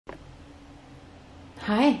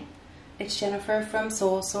Hi, it's Jennifer from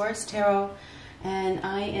Soul Source Tarot, and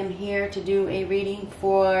I am here to do a reading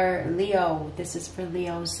for Leo. This is for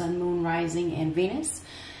Leo, Sun, Moon, Rising, and Venus,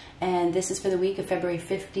 and this is for the week of February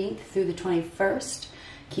 15th through the 21st.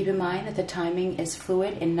 Keep in mind that the timing is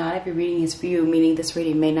fluid and not every reading is for you, meaning this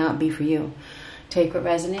reading may not be for you. Take what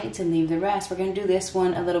resonates and leave the rest. We're going to do this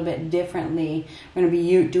one a little bit differently. We're going to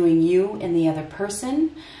be doing you and the other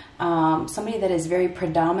person. Somebody that is very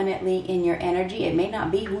predominantly in your energy. It may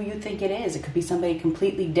not be who you think it is. It could be somebody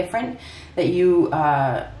completely different that you're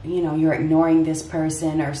ignoring this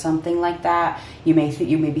person or something like that. You may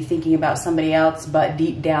be thinking about somebody else, but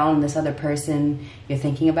deep down this other person you're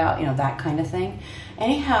thinking about, that kind of thing.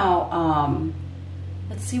 Anyhow,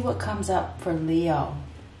 let's see what comes up for Leo.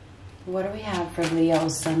 What do we have for Leo,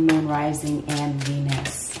 Sun, Moon, Rising, and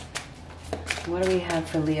Venus? What do we have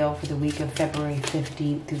for Leo for the week of February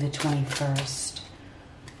 15th through the 21st?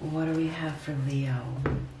 What do we have for Leo?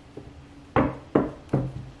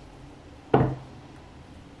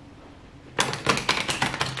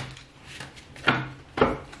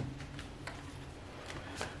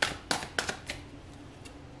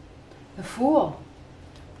 The Fool.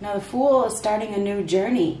 Now the Fool is starting a new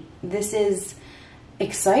journey. This is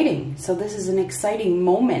exciting. So this is an exciting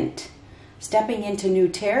moment. Stepping into new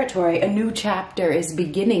territory, a new chapter is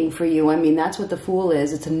beginning for you. I mean, that's what the Fool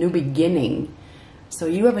is. It's a new beginning. So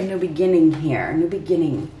you have a new beginning here, new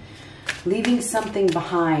beginning. Leaving something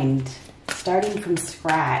behind, starting from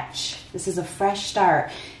scratch. This is a fresh start.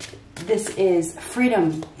 This is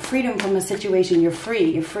freedom, freedom from a situation. You're free,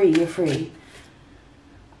 you're free, you're free.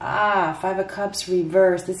 Five of Cups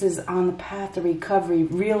reversed. This is on the path to recovery,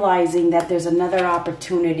 realizing that there's another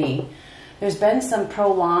opportunity. There's been some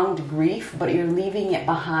prolonged grief, but you're leaving it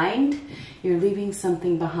behind. You're leaving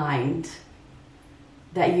something behind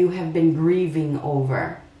that you have been grieving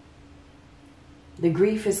over. The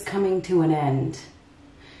grief is coming to an end.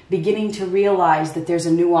 Beginning to realize that there's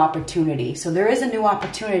a new opportunity. So there is a new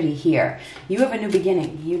opportunity here. You have a new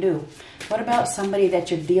beginning. You do. What about somebody that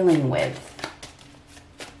you're dealing with?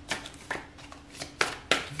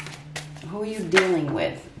 Who are you dealing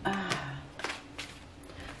with?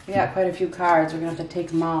 We got quite a few cards. We're going to have to take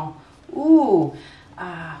them all. Ooh. Who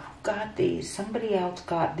got these? Somebody else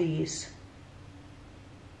got these.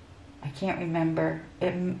 I can't remember.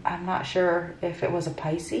 I'm not sure if it was a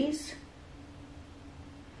Pisces.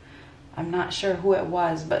 I'm not sure who it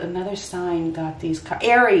was, but another sign got these cards.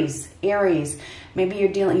 Aries. Aries. Maybe you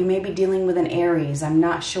may be dealing with an Aries. I'm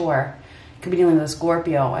not sure. Could be dealing with a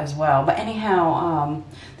Scorpio as well. But anyhow,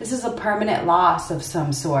 this is a permanent loss of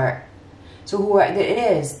some sort. So it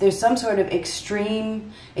is. There's some sort of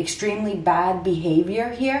extremely bad behavior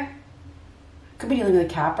here. Could be dealing with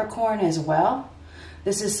a Capricorn as well.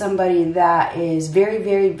 This is somebody that is very,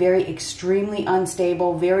 very, very extremely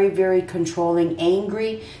unstable, very, very controlling,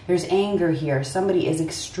 angry. There's anger here. Somebody is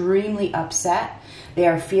extremely upset. They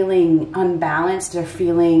are feeling unbalanced. They're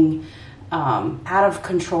feeling out of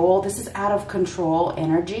control. This is out of control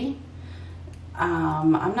energy.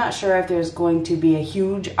 I'm not sure if there's going to be a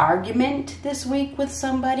huge argument this week with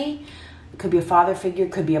somebody. It could be a father figure,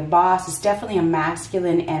 could be a boss. It's definitely a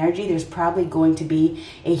masculine energy. There's probably going to be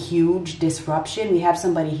a huge disruption. We have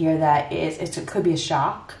somebody here that it could be a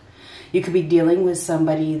shock. You could be dealing with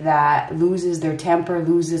somebody that loses their temper,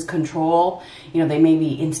 loses control. They may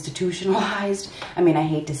be institutionalized. I mean, I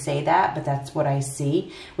hate to say that, but that's what I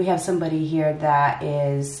see. We have somebody here that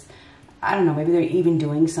is, I don't know, maybe they're even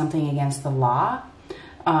doing something against the law.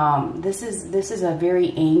 This is a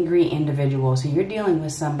very angry individual. So you're dealing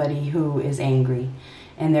with somebody who is angry,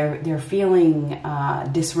 and they're feeling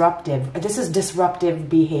disruptive. This is disruptive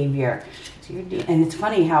behavior. So and it's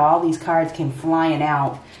funny how all these cards came flying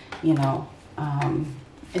out.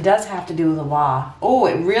 It does have to do with the law. Oh,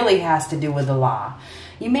 it really has to do with the law.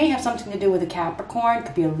 You may have something to do with a Capricorn.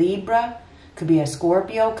 Could be a Libra. Could be a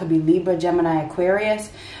Scorpio, could be Libra, Gemini,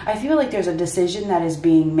 Aquarius. I feel like there's a decision that is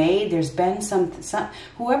being made. There's been some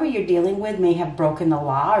whoever you're dealing with may have broken the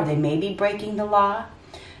law, or they may be breaking the law.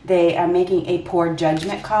 They are making a poor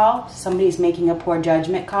judgment call. Somebody's making a poor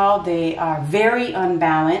judgment call. They are very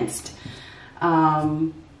unbalanced.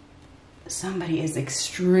 Somebody is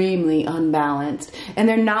extremely unbalanced, and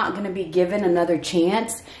they're not going to be given another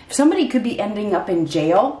chance. Somebody could be ending up in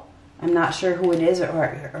jail. I'm not sure who it is,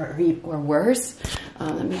 or worse.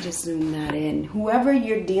 Let me just zoom that in. Whoever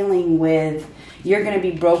you're dealing with, you're going to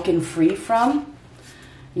be broken free from.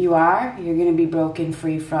 You are. You're going to be broken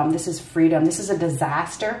free from. This is freedom. This is a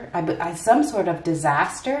disaster. Some sort of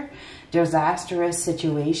disastrous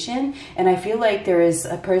situation. And I feel like there is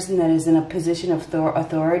a person that is in a position of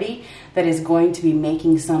authority that is going to be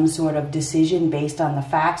making some sort of decision based on the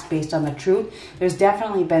facts, based on the truth. There's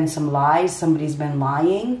definitely been some lies. Somebody's been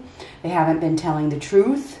lying. They haven't been telling the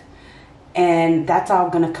truth. And that's all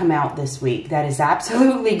going to come out this week. That is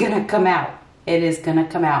absolutely going to come out. It is going to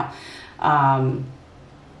come out.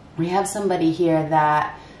 We have somebody here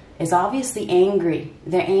that is obviously angry.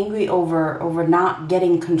 They're angry over not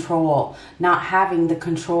getting control, not having the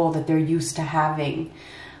control that they're used to having.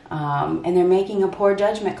 And they're making a poor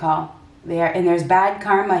judgment call. And there's bad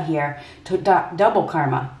karma here, double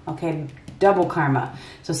karma, okay? Double karma.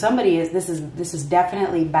 So somebody is, this is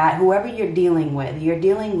definitely bad. Whoever you're dealing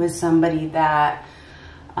with somebody that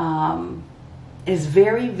is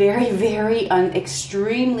very, very, very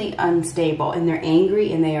extremely unstable, and they're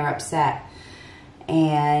angry and they are upset,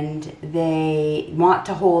 and they want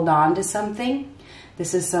to hold on to something.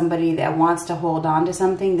 This is somebody that wants to hold on to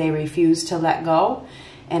something. They refuse to let go,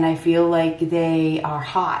 and I feel like they are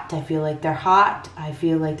hot. I feel like they're hot. I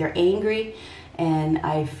feel like they're angry, and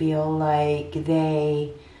I feel like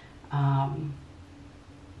they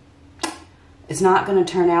it's not going to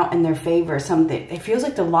turn out in their favor. Something, it feels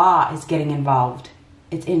like the law is getting involved.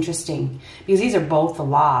 It's interesting because these are both the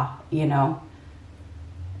law, you know.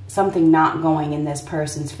 Something not going in this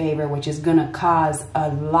person's favor, which is going to cause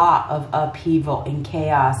a lot of upheaval and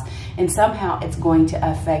chaos, and somehow it's going to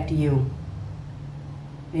affect you.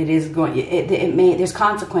 It is going. It may. There's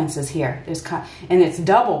consequences here. And it's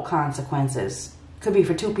double consequences. Could be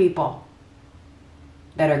for two people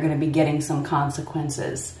that are going to be getting some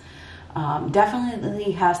consequences.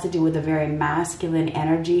 Definitely has to do with a very masculine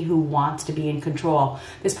energy who wants to be in control.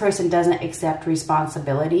 This person doesn't accept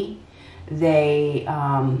responsibility. This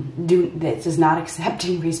is not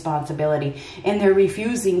accepting responsibility, and they're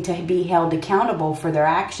refusing to be held accountable for their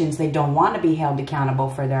actions. They don't want to be held accountable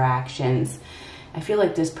for their actions. I feel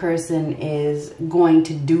like this person is going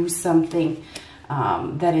to do something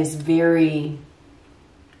that is very,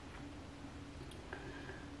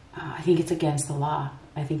 I think it's against the law.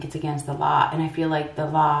 I think it's against the law, and I feel like the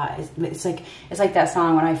law is. It's like that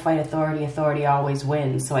song, "When I fight authority, authority always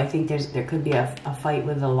wins." So I think there could be a fight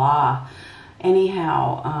with the law.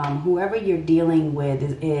 Anyhow, whoever you're dealing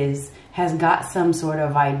with has got some sort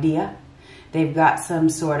of idea. They've got some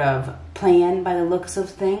sort of plan by the looks of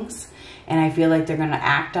things, and I feel like they're going to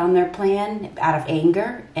act on their plan out of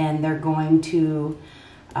anger, and they're going to.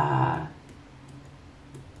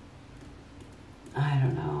 I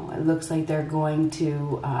don't know. It looks like they're going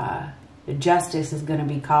to, justice is going to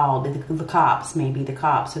be called. The cops, maybe the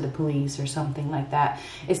cops or the police or something like that.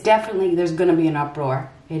 It's definitely, there's going to be an uproar.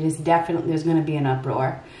 It is definitely, there's going to be an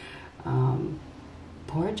uproar.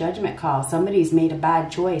 Poor judgment call. Somebody's made a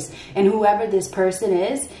bad choice. And whoever this person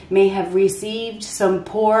is may have received some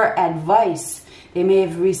poor advice. They may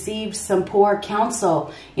have received some poor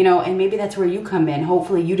counsel, you know, and maybe that's where you come in.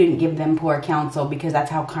 Hopefully you didn't give them poor counsel, because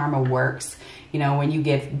that's how karma works. You know, when you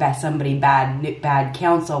give somebody bad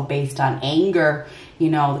counsel based on anger, you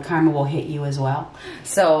know, the karma will hit you as well.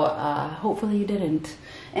 So hopefully you didn't.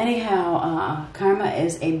 Anyhow, karma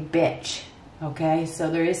is a bitch. Okay, so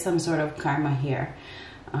there is some sort of karma here.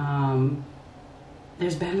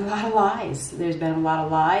 There's been a lot of lies. There's been a lot of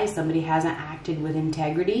lies. Somebody hasn't acted with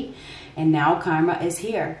integrity, and now karma is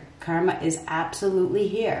here. Karma is absolutely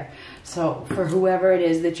here. So for whoever it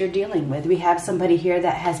is that you're dealing with, we have somebody here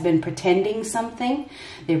that has been pretending something.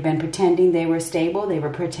 They've been pretending they were stable. They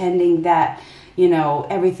were pretending that, you know,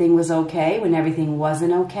 everything was okay when everything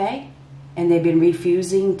wasn't okay. And they've been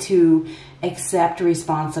refusing to accept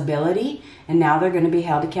responsibility. And now they're going to be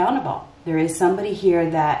held accountable. There is somebody here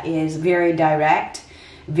that is very direct,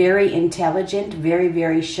 very intelligent, very,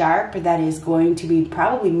 very sharp, that is going to be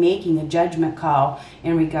probably making a judgment call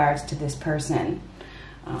in regards to this person.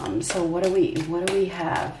 So what do we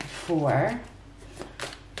have for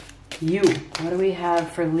you? What do we have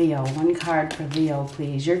for Leo? One card for Leo,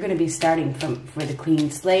 please. You're going to be starting for the clean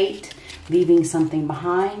slate, leaving something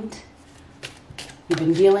behind. You've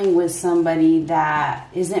been dealing with somebody that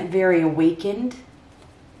isn't very awakened,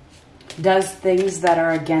 does things that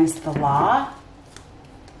are against the law.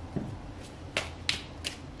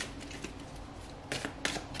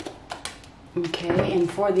 Okay,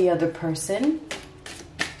 and for the other person,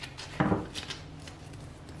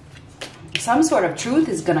 some sort of truth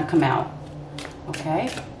is going to come out. Okay?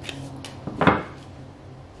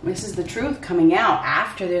 This is the truth coming out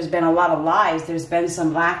after there's been a lot of lies. There's been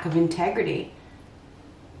some lack of integrity.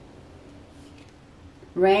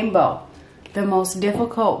 Rainbow. The most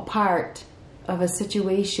difficult part of a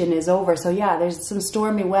situation is over. So yeah, there's some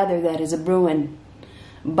stormy weather that is a brewing.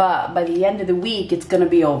 But by the end of the week, it's going to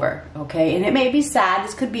be over, okay? And it may be sad.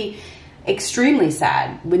 This could be extremely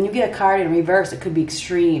sad. When you get a card in reverse, it could be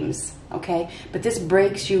extremes, okay? But this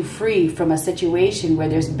breaks you free from a situation where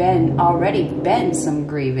there's already been some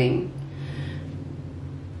grieving.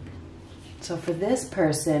 So for this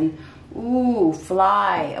person, ooh,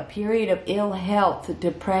 fly, a period of ill health,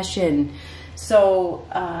 depression. So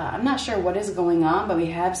I'm not sure what is going on, but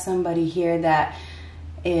we have somebody here that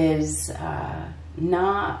is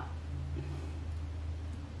not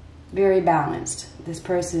very balanced. This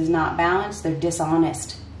person is not balanced. They're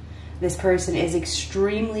dishonest. This person is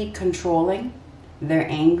extremely controlling. They're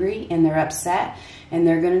angry and they're upset, and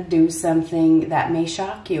they're going to do something that may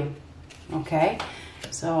shock you, okay?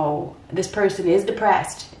 So this person is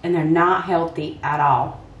depressed and they're not healthy at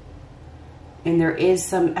all. And there is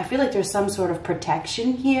some, I feel like there's some sort of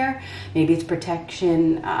protection here. Maybe it's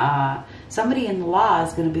protection. Somebody in the law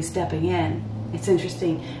is going to be stepping in. It's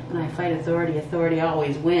interesting. When I fight authority, authority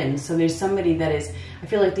always wins. So there's somebody that is, I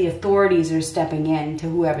feel like the authorities are stepping in to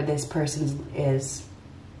whoever this person is.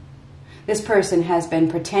 This person has been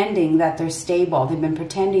pretending that they're stable. They've been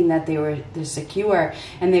pretending that they're secure,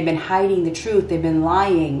 and they've been hiding the truth. They've been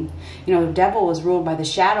lying. You know, the devil was ruled by the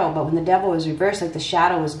shadow, but when the devil is reversed, like the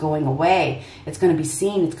shadow is going away, it's going to be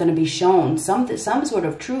seen. It's going to be shown. Some sort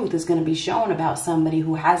of truth is going to be shown about somebody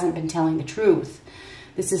who hasn't been telling the truth.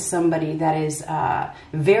 This is somebody that is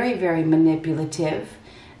very, very manipulative,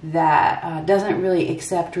 that doesn't really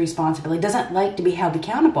accept responsibility, doesn't like to be held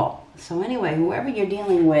accountable. So anyway, whoever you're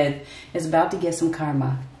dealing with is about to get some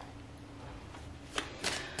karma.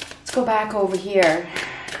 Let's go back over here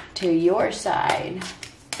to your side.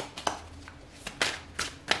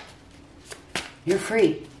 You're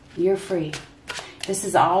free. You're free. This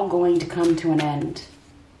is all going to come to an end.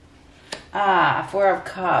 Ah, Four of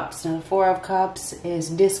Cups. Now, the Four of Cups is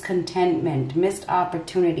discontentment, missed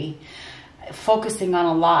opportunity, focusing on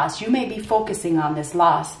a loss. You may be focusing on this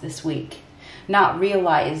loss this week, not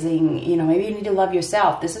realizing, you know, maybe you need to love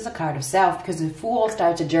yourself. This is a card of self, because the Fool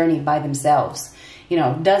starts a journey by themselves, you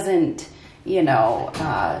know, doesn't, you know,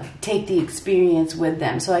 take the experience with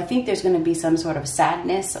them. So I think there's going to be some sort of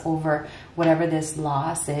sadness over whatever this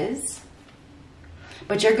loss is.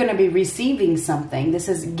 But you're going to be receiving something. This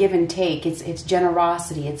is give and take. It's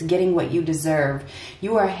generosity. It's getting what you deserve.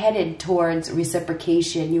 You are headed towards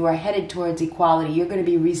reciprocation. You are headed towards equality. You're going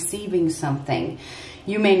to be receiving something.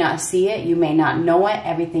 You may not see it. You may not know it.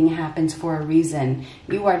 Everything happens for a reason.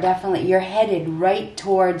 You're headed right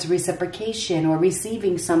towards reciprocation, or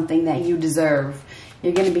receiving something that you deserve.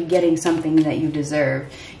 You're going to be getting something that you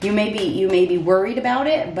deserve. You may be worried about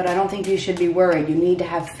it, but I don't think you should be worried. You need to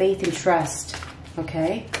have faith and trust.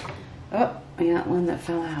 Okay. Oh, I got one that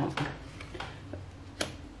fell out.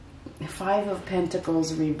 Five of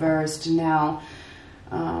Pentacles reversed. Now,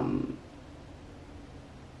 I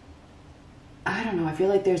don't know. I feel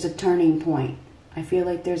like there's a turning point. I feel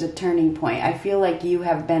like there's a turning point. I feel like you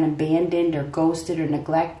have been abandoned or ghosted or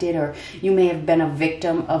neglected, or you may have been a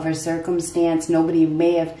victim of a circumstance. Nobody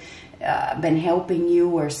may have been helping you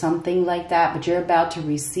or something like that, but you're about to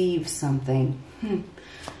receive something.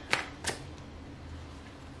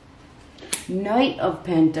 Knight of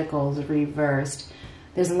Pentacles reversed.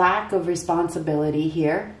 There's lack of responsibility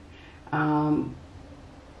here. I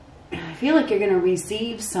feel like you're going to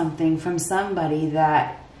receive something from somebody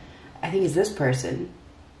that I think is this person.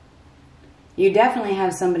 You definitely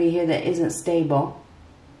have somebody here that isn't stable.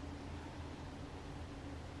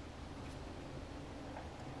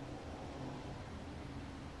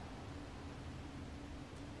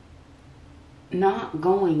 Not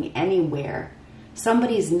going anywhere.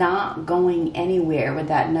 Somebody's not going anywhere with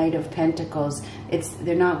that Knight of Pentacles.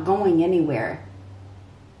 They're not going anywhere.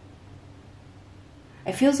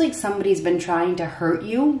 It feels like somebody's been trying to hurt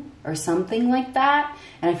you or something like that,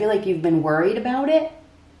 and I feel like you've been worried about it.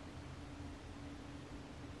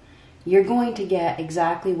 You're going to get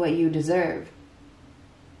exactly what you deserve.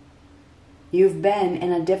 You've been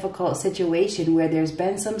in a difficult situation where there's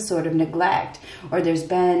been some sort of neglect, or there's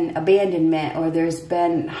been abandonment, or there's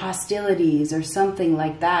been hostilities or something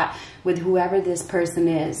like that with whoever this person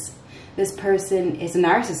is. This person is a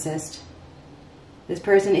narcissist. This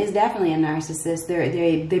person is definitely a narcissist.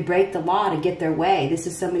 They break the law to get their way. This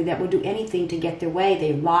is somebody that will do anything to get their way.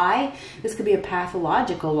 They lie. This could be a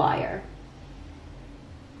pathological liar.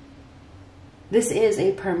 This is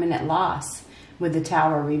a permanent loss. With the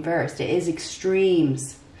Tower reversed, it is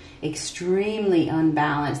extremes, extremely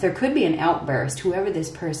unbalanced. There could be an outburst, whoever this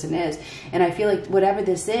person is, and I feel like whatever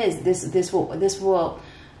this is, this will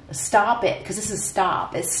stop it, because this is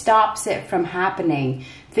stop. It stops it from happening.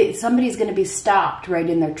 Somebody's going to be stopped right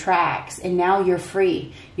in their tracks, and now you're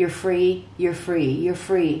free. You're free. You're free. You're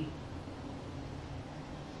free.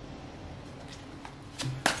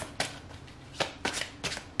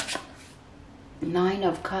 Nine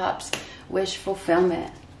of Cups, wish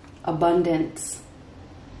fulfillment, abundance.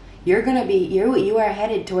 You're going to be, you are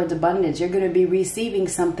headed towards abundance. You're going to be receiving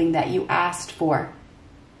something that you asked for.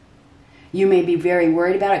 You may be very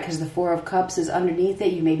worried about it because the Four of Cups is underneath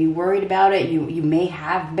it. You may be worried about it. You may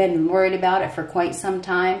have been worried about it for quite some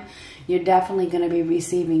time. You're definitely going to be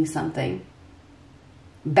receiving something.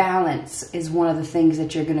 Balance is one of the things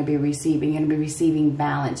that you're going to be receiving. You're going to be receiving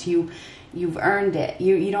balance. You've earned it.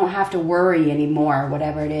 You don't have to worry anymore,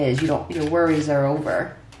 whatever it is. Your worries are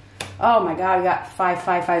over. Oh my God, I got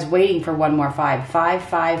 555s waiting for one more 5.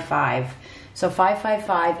 555. So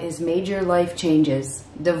 555 is major life changes,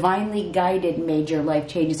 divinely guided major life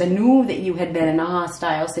changes. I knew that you had been in a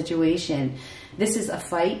hostile situation. This is a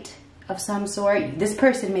fight of some sort. This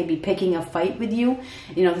person may be picking a fight with you.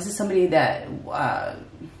 You know, this is somebody that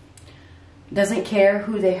doesn't care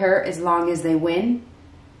who they hurt as long as they win.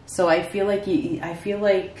 So I feel like you're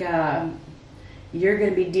going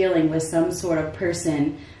to be dealing with some sort of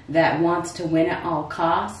person that wants to win at all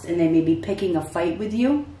costs, and they may be picking a fight with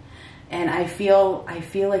you. And I feel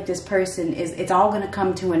like this person is, it's all going to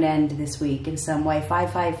come to an end this week in some way.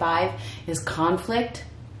 555 is conflict.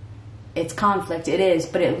 It's conflict. It is,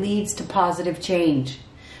 but it leads to positive change.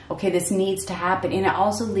 Okay, this needs to happen. And it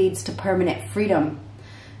also leads to permanent freedom.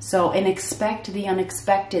 So, and expect the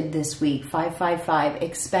unexpected this week. 555,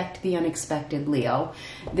 expect the unexpected, Leo.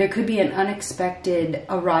 There could be an unexpected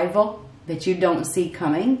arrival that you don't see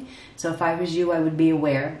coming. So if I was you, I would be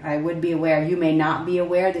aware. I would be aware. You may not be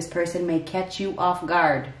aware. This person may catch you off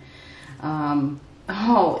guard.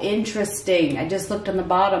 Oh, interesting. I just looked on the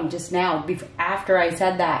bottom just now. After I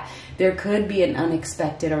said that, there could be an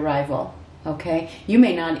unexpected arrival. Okay, you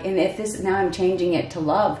may not, and if this, now I'm changing it to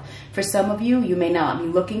love. For some of you, you may not be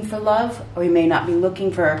looking for love, or you may not be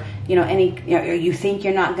looking for, you know, any, you know, you think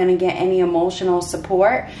you're not going to get any emotional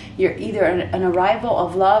support. You're either an arrival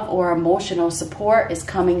of love or emotional support is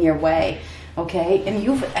coming your way. Okay, and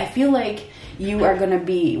I feel like you are going to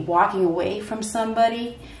be walking away from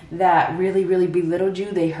somebody that really, really belittled you.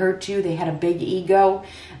 They hurt you. They had a big ego.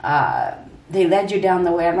 They led you down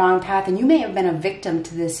the wrong path, and you may have been a victim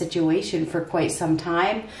to this situation for quite some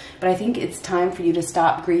time, but I think it's time for you to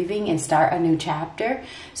stop grieving and start a new chapter.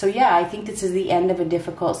 So yeah, I think this is the end of a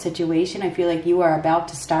difficult situation. I feel like you are about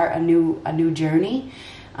to start a new journey.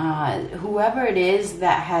 Whoever it is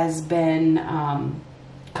that has been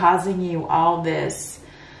causing you all this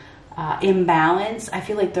imbalance, I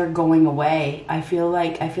feel like they're going away. I feel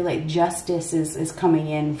like justice is coming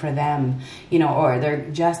in for them, you know, or their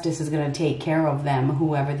justice is going to take care of them,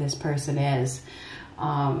 whoever this person is.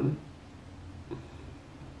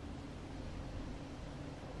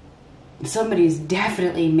 Somebody's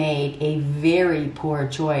definitely made a very poor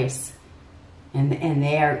choice, and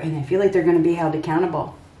I feel like they're going to be held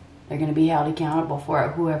accountable. They're going to be held accountable for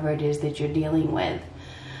it, whoever it is that you're dealing with.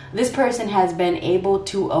 This person has been able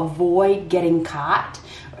to avoid getting caught.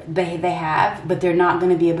 They have, but they're not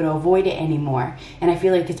going to be able to avoid it anymore. And I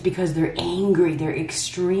feel like it's because they're angry. They're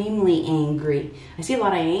extremely angry. I see a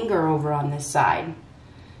lot of anger over on this side.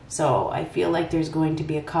 So I feel like there's going to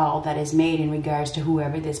be a call that is made in regards to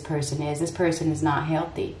whoever this person is. This person is not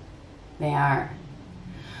healthy. They are.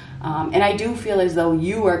 And I do feel as though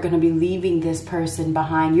you are going to be leaving this person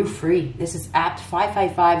behind. You're free. This is apt.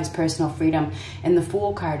 555 is personal freedom, and the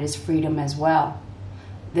Fool card is freedom as well.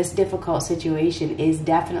 This difficult situation is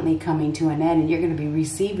definitely coming to an end, and you're going to be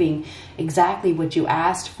receiving exactly what you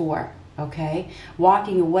asked for. Okay?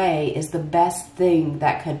 Walking away is the best thing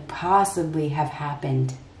that could possibly have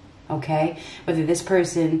happened. Okay? Whether this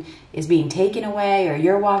person is being taken away, or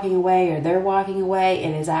you're walking away, or they're walking away,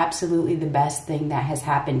 it is absolutely the best thing that has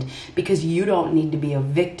happened, because you don't need to be a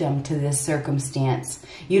victim to this circumstance.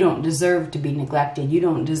 You don't deserve to be neglected. You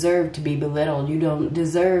don't deserve to be belittled. You don't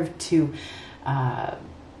deserve to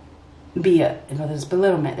there's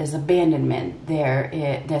belittlement, there's abandonment,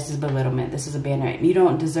 this is belittlement, this is abandonment. You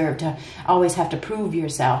don't deserve to always have to prove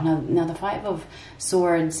yourself. Now the Five of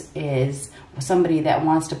Swords is somebody that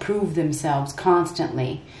wants to prove themselves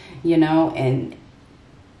constantly, you know, and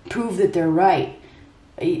prove that they're right.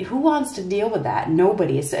 Who wants to deal with that?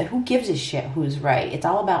 Nobody. Who gives a shit who's right? It's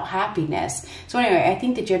all about happiness. So anyway, I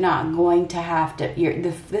think that you're not going to have to,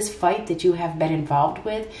 this fight that you have been involved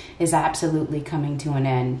with is absolutely coming to an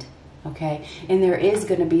end. Okay, and there is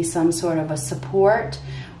going to be some sort of a support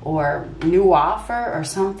or new offer or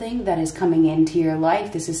something that is coming into your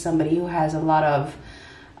life. This is somebody who has a lot of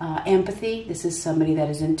empathy. This is somebody that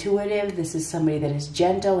is intuitive. This is somebody that is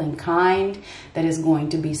gentle and kind, that is going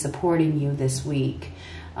to be supporting you this week.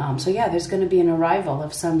 So yeah, there's going to be an arrival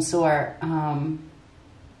of some sort,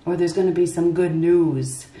 or there's going to be some good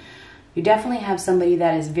news. You definitely have somebody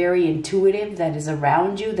that is very intuitive, that is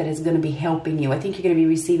around you, that is going to be helping you. I think you're going to be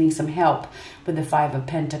receiving some help with the Five of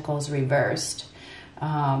Pentacles reversed.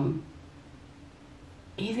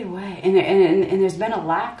 Either way, and there's been a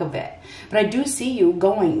lack of it. But I do see you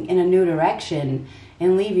going in a new direction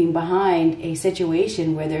and leaving behind a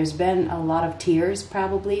situation where there's been a lot of tears,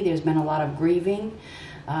 probably. There's been a lot of grieving.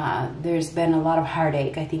 There's been a lot of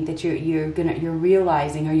heartache. I think that you're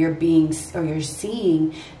realizing, or you're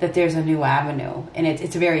seeing that there's a new avenue, and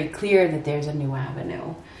it's very clear that there's a new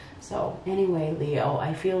avenue. So anyway, Leo,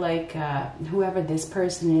 I feel like whoever this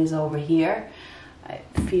person is over here, it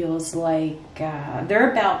feels like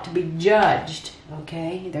they're about to be judged.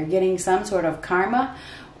 Okay, they're getting some sort of karma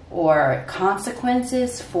or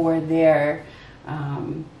consequences for their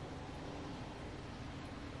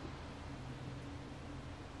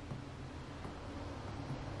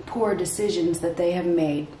poor decisions that they have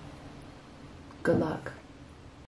made. Good luck.